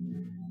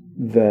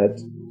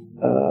that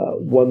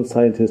one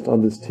scientist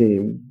on this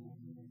team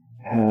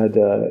had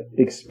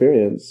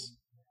experience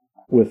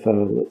with,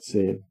 let's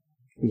see,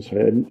 I'm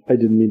sorry, I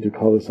didn't mean to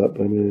call this up,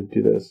 but I'm going to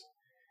do this.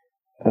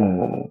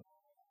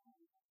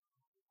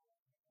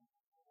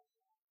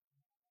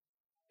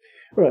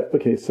 Right,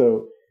 okay,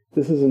 so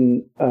this is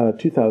in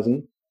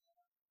 2000.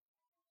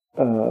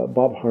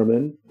 Bob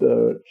Harmon,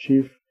 the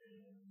chief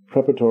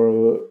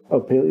preparator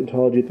of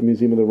paleontology at the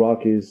Museum of the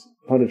Rockies,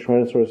 found a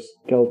Tyrannosaurus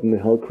skeleton in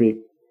Hell Creek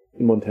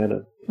in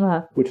Montana,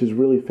 which is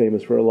really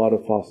famous for a lot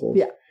of fossils.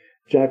 Yeah.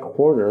 Jack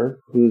Horner,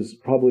 who's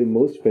probably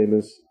most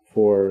famous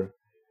for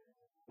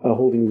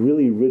holding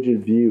really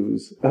rigid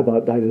views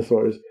about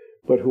dinosaurs,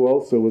 but who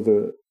also was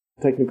a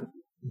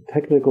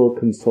technical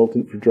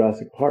consultant for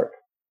Jurassic Park.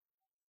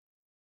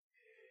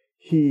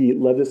 He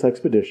led this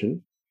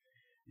expedition.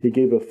 He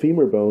gave a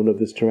femur bone of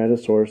this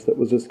Tyrannosaurus that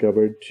was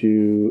discovered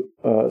to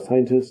a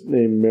scientist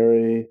named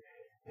Mary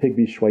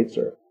Higby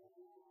Schweitzer.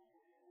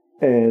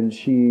 And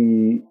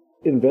she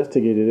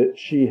investigated it.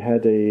 She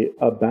had a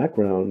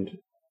background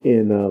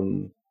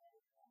in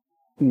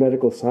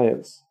medical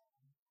science.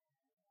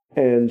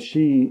 And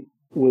she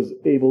was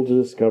able to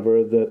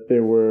discover that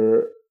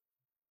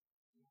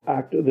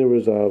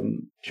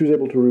she was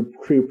able to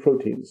retrieve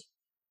proteins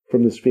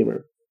from this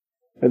femur.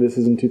 And this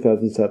is in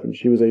 2007.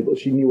 She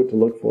knew what to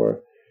look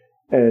for.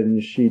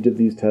 And she did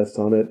these tests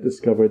on it,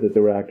 discovered that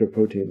there were active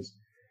proteins,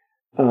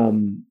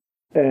 and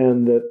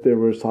that there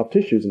were soft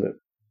tissues in it.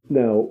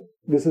 Now,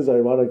 this is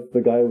ironic. The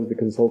guy who was the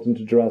consultant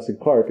to Jurassic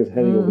Park is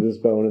handing over this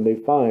bone, and they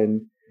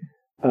find,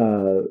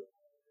 amino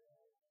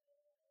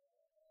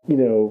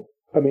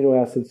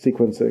acid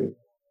sequencing,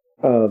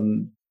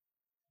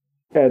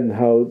 and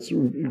how it's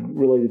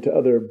related to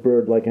other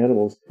bird-like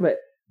animals. Right.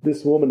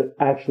 This woman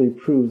actually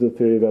proves the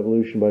theory of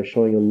evolution by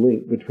showing a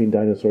link between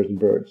dinosaurs and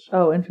birds.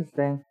 Oh,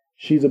 interesting.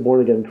 She's a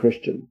born-again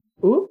Christian.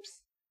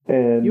 Oops.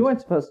 And you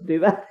weren't supposed to do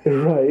that.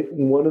 Right.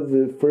 One of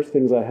the first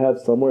things I have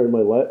somewhere in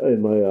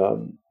my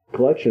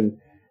collection,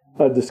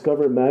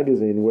 Discover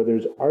magazine, where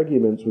there's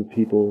arguments with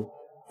people,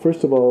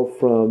 first of all,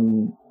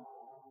 from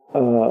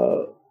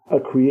a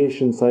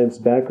creation science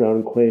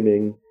background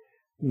claiming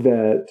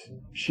that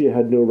she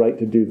had no right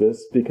to do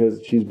this because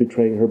she's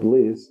betraying her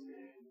beliefs,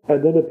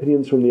 and then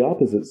opinions from the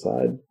opposite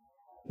side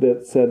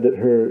that said that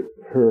her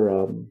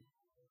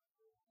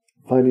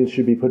findings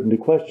should be put into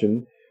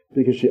question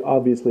because she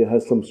obviously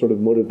has some sort of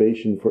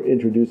motivation for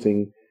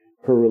introducing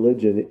her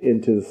religion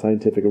into the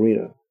scientific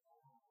arena.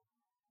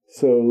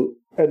 So,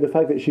 and the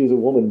fact that she was a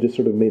woman just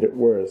sort of made it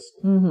worse.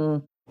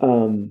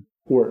 Mm-hmm.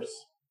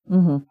 Worse.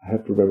 Mm-hmm. I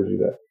have to remember to do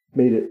that.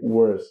 Made it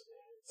worse.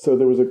 So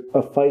there was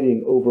a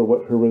fighting over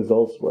what her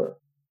results were.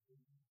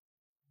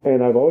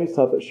 And I've always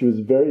thought that she was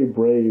very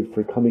brave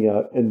for coming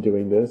out and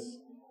doing this.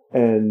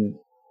 And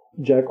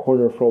Jack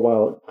Horner, for a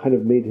while, kind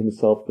of made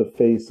himself the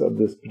face of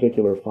this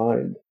particular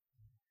find.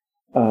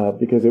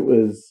 Because it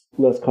was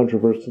less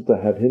controversial to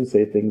have him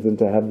say things than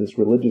to have this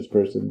religious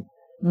person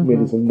who made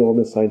this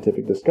enormous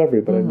scientific discovery.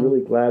 But I'm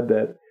really glad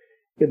that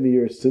in the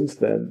years since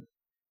then,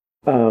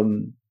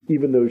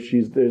 even though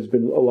there's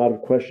been a lot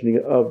of questioning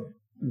of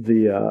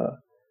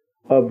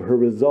her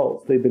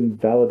results, they've been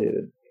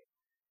validated.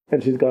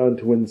 And she's gone on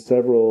to win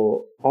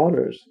several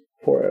honors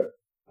for it.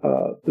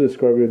 The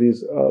discovery of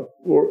these,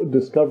 or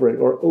discovering,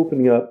 or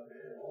opening up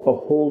a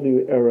whole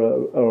new era,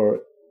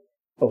 or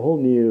a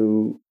whole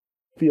new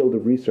field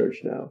of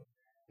research now.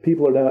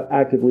 People are now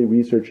actively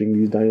researching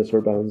these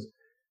dinosaur bones,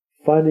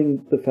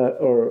 finding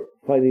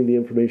the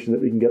information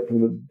that we can get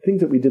from the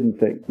things that we didn't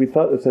think. We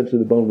thought essentially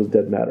the bone was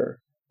dead matter,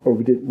 or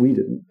we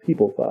didn't.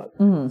 People thought,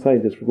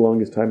 scientists for the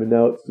longest time, and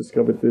now it's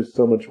discovered there's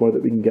so much more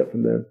that we can get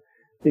from them,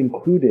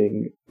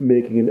 including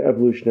making an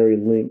evolutionary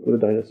link with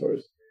the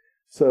dinosaurs.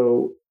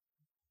 So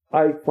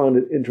I found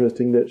it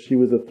interesting that she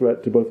was a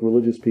threat to both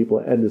religious people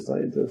and to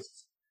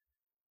scientists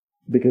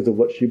because of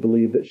what she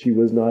believed that she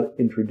was not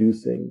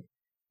introducing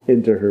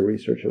into her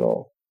research at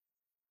all.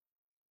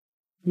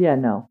 Yeah,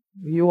 no.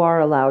 You are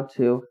allowed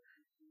to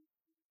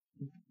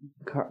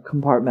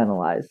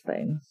compartmentalize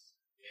things.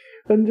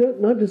 And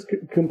not just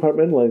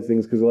compartmentalize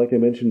things, because like I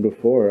mentioned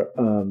before,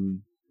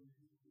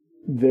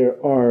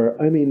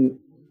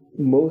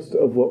 most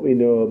of what we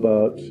know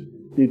about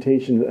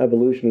mutation and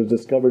evolution was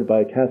discovered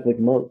by a Catholic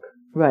monk.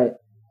 Right.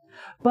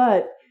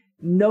 But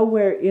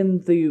nowhere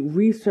in the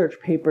research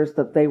papers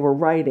that they were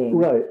writing.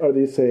 Right. Are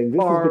they saying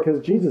this is because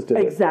Jesus did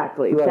it?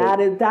 Exactly.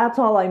 Right. That's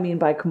all I mean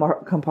by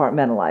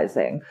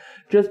compartmentalizing.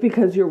 Just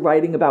because you're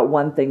writing about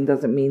one thing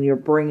doesn't mean you're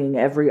bringing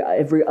every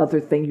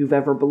other thing you've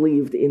ever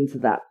believed into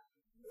that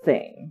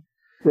thing.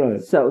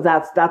 Right. So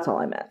that's all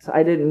I meant.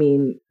 I didn't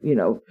mean,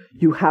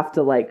 you have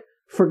to like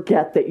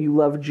forget that you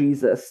love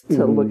Jesus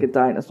to look at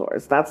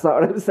dinosaurs. That's not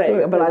what I'm saying.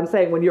 Right. But I'm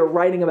saying when you're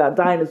writing about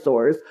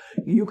dinosaurs,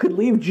 you could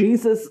leave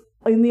Jesus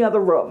in the other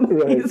room.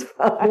 Right. He's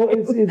fine. Well,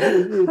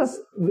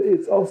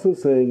 it's also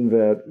saying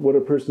that what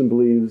a person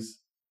believes,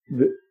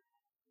 that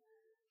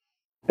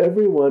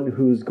everyone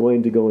who's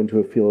going to go into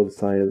a field of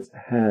science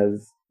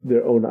has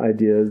their own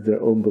ideas,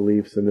 their own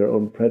beliefs, and their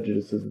own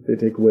prejudices that they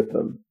take with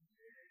them.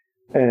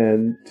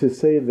 And to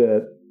say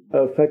that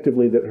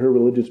effectively that her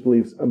religious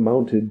beliefs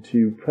amounted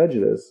to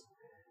prejudice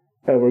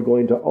and were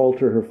going to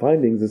alter her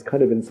findings is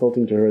kind of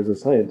insulting to her as a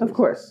scientist. Of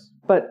course.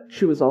 But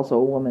she was also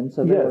a woman,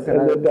 so they yes, were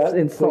going to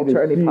insult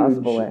her any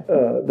possible way.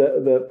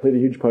 That played a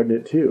huge part in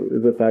it, too,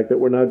 is the fact that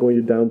we're not going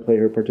to downplay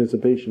her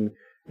participation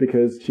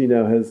because she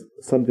now has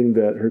something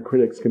that her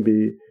critics can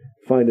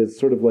find as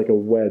sort of like a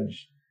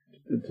wedge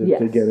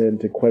to get in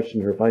to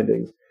question her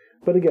findings.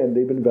 But again,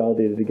 they've been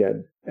validated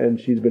again, and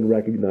she's been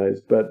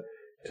recognized. But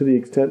to the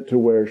extent to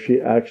where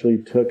she actually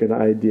took an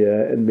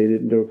idea and made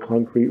it into a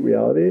concrete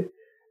reality,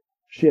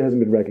 she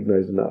hasn't been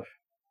recognized enough.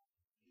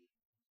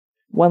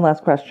 One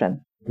last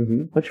question.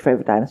 Mm-hmm. What's your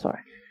favorite dinosaur?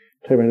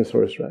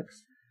 Tyrannosaurus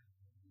Rex.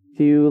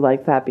 Do you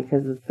like that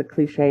because it's the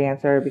cliche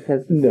answer or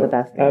because it's the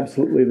best answer?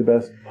 Absolutely the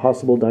best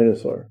possible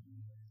dinosaur.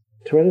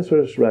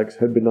 Tyrannosaurus Rex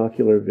had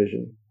binocular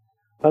vision.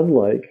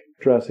 Unlike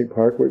Jurassic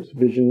Park, where its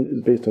vision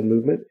is based on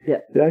movement,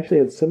 it actually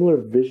had similar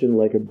vision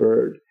like a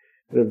bird.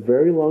 It had a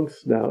very long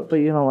snout.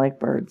 But you don't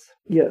like birds.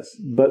 Yes,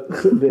 but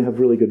they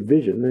have really good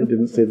vision. I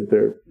didn't say that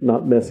they're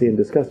not messy and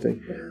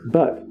disgusting.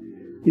 But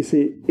you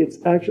see, it's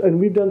actually, and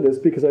we've done this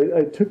because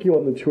I took you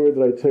on the tour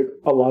that I took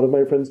a lot of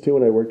my friends to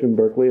when I worked in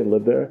Berkeley and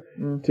lived there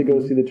to go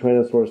see the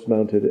Tyrannosaurus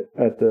mounted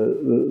at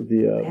the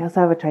They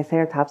also have a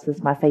Triceratops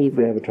that's my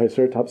favorite. They have a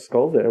Triceratops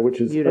skull there,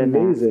 which is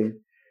amazing.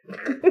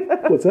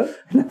 What's that?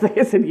 Like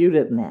I said, you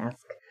didn't ask.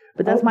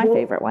 But that's my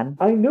favorite one.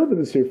 I know that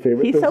it's your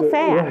favorite. He's so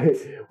fat. Right.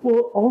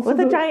 Well, also with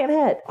a giant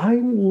head.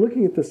 I'm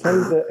looking at the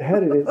size of that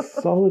head and it's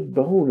solid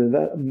bone, and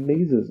that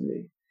amazes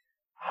me.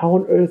 How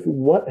on earth,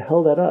 what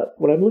held that up?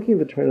 When I'm looking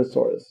at the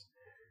Tyrannosaurus,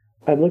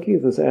 I'm looking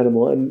at this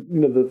animal, and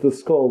the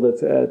skull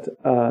that's at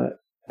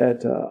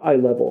eye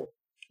level.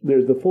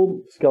 There's the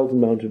full skeleton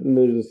mounted, and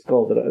there's a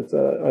skull that's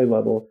at eye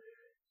level,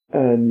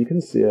 and you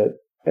can see it,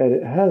 and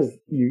it has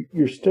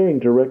you're staring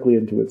directly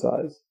into its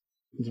eyes.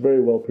 It's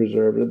very well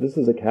preserved. This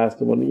is a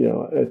cast of one,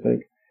 I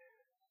think.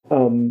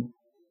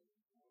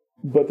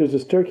 But there's a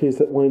staircase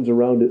that winds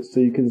around it, so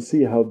you can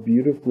see how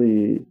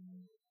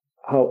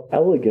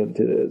elegant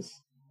it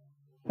is.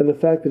 And the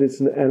fact that it's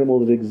an animal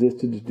that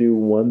existed to do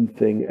one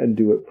thing and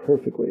do it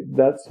perfectly.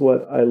 That's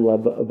what I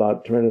love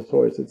about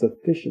Tyrannosaurus. It's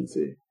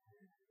efficiency.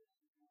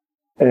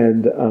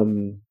 And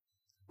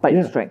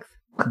bite strength.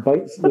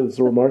 This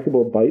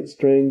remarkable bite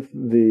strength,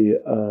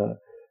 the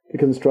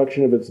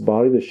construction of its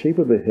body, the shape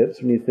of the hips,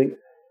 when you think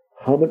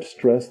how much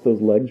stress those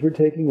legs were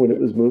taking when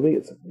it was moving,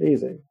 it's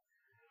amazing.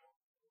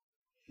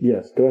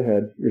 Yes, go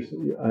ahead.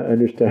 I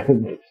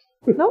understand.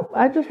 Nope,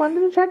 I just wanted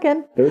to check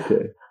in.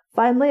 Okay.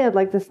 Finally, I'd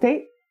like to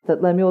state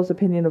that Lemuel's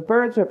opinion of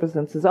birds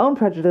represents his own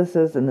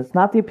prejudices and is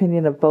not the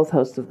opinion of both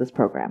hosts of this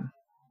program,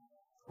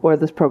 or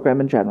this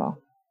program in general.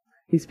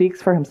 He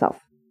speaks for himself.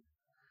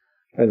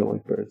 I don't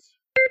like birds.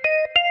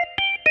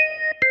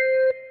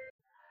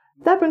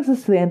 That brings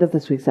us to the end of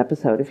this week's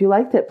episode. If you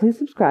liked it, please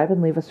subscribe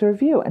and leave us a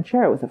review and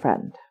share it with a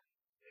friend.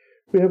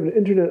 We have an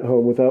internet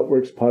home,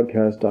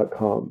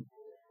 withoutworkspodcast.com.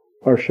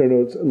 Our show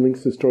notes and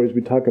links to stories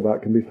we talk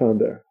about can be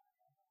found there.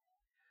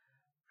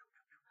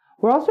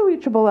 We're also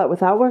reachable at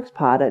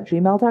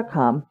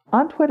withoutworkspod@gmail.com,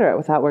 on Twitter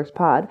at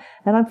withoutworkspod,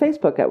 and on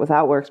Facebook at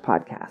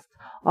withoutworkspodcast.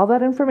 All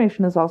that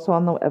information is also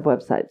on the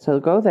website, so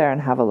go there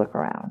and have a look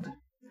around.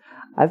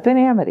 I've been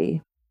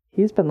Amity.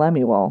 He's been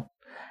Lemuel.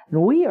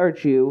 And we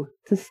urge you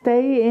to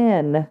stay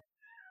in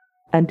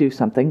and do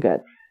something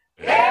good.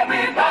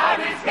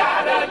 Everybody's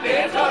got a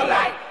little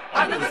light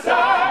under the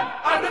sun.